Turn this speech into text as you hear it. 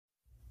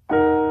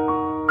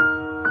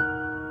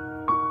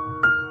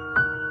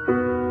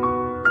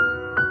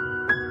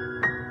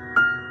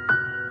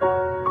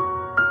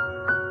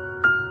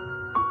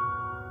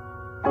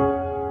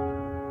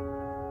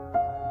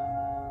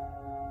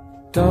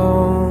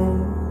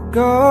Don't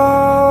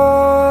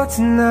go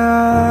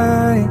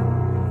tonight.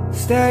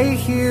 Stay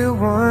here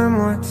one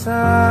more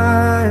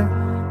time.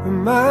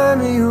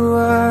 Remind me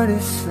what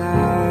it's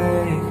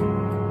like,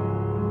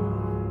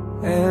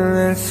 and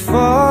let's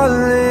fall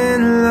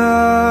in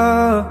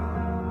love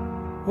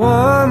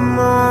one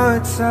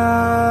more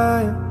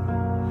time.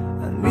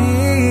 I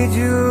need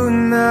you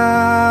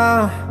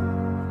now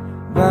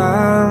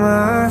by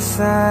my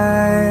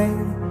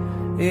side.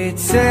 It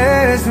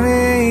tears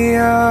me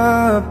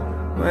up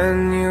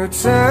when you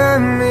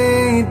turn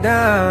me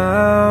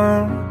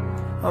down.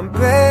 I'm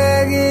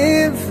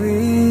begging,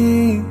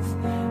 please,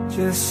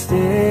 just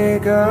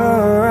stick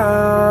around.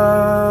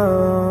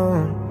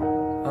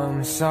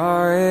 I'm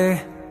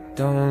sorry,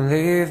 don't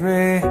leave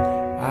me.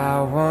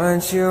 I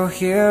want you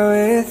here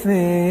with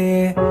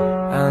me.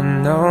 I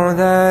know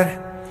that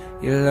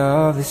your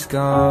love is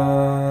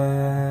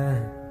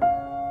gone.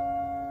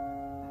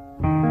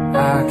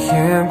 I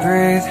can't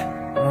breathe,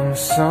 I'm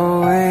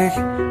so weak.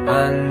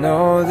 I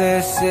know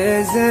this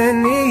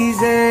isn't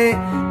easy.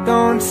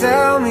 Don't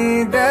tell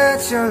me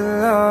that your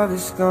love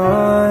is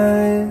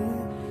gone,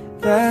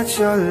 that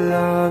your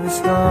love is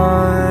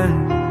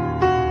gone.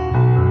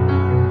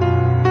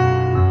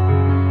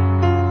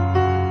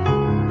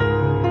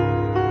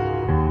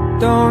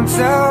 Don't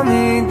tell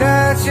me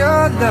that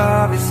your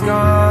love is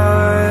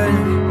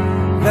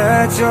gone,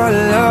 that your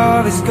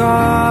love is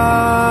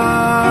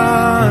gone.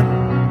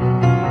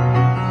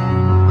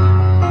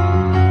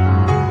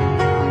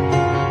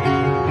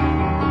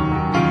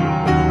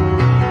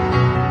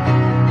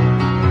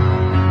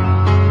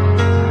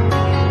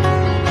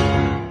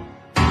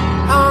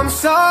 I'm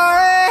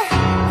sorry,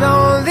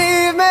 don't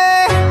leave me.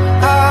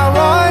 I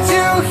want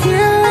you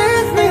here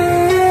with me.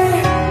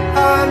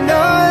 I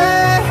know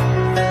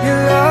that your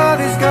love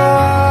is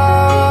gone.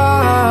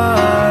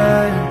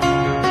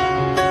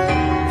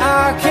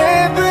 I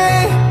can't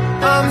breathe,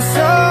 I'm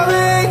so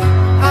weak.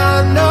 I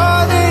know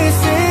this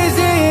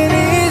isn't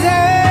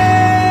easy.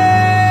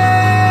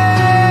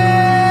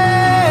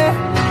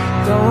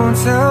 Don't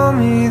tell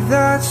me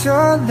that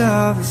your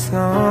love is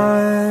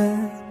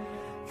gone,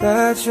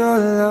 that your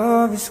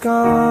love is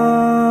gone,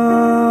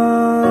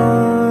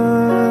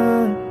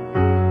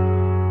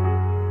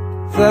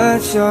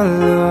 that your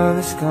love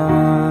is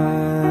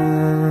gone.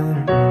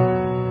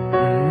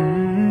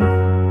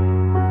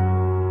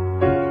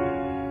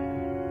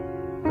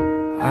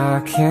 I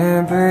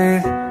can't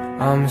breathe,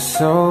 I'm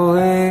so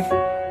weak.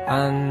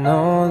 I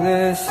know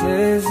this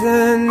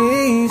isn't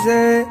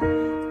easy.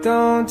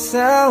 Don't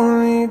tell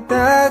me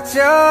that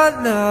your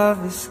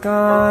love is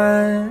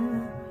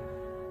gone,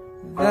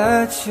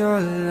 that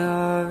your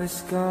love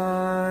is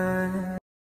gone.